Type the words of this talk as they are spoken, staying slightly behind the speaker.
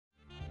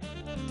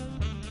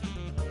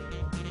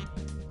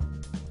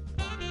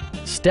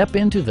Step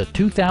into the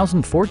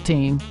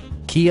 2014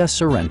 Kia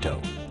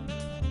Sorento.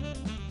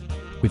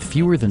 With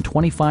fewer than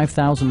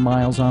 25,000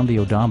 miles on the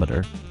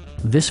odometer,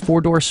 this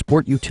four-door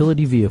sport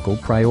utility vehicle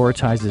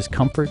prioritizes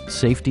comfort,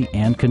 safety,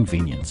 and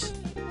convenience.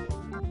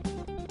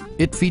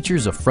 It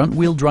features a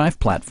front-wheel drive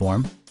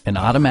platform, an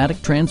automatic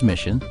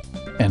transmission,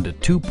 and a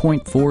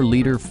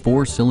 2.4-liter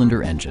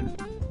four-cylinder engine.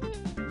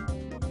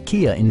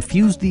 Kia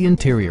infused the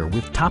interior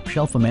with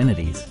top-shelf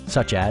amenities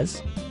such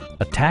as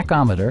a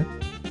tachometer,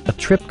 a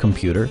trip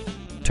computer,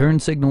 turn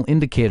signal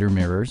indicator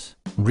mirrors,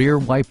 rear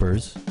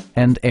wipers,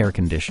 and air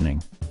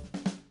conditioning.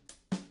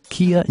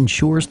 Kia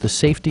ensures the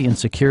safety and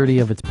security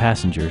of its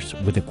passengers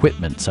with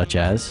equipment such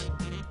as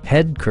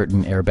head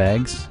curtain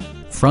airbags,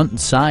 front and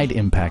side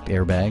impact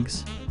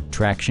airbags,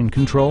 traction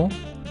control,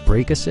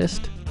 brake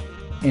assist,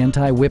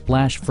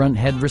 anti-whiplash front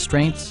head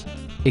restraints,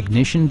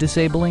 ignition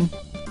disabling,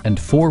 and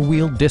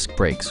four-wheel disc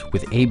brakes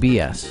with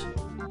ABS.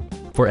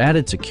 For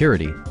added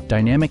security,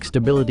 dynamic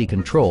stability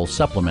control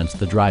supplements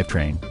the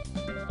drivetrain.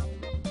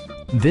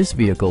 This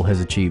vehicle has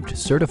achieved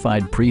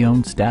certified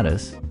pre-owned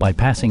status by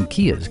passing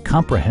Kia's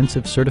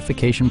comprehensive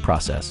certification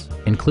process,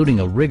 including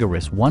a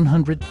rigorous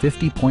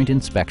 150-point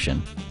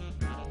inspection.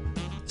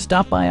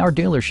 Stop by our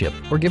dealership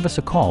or give us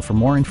a call for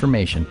more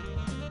information.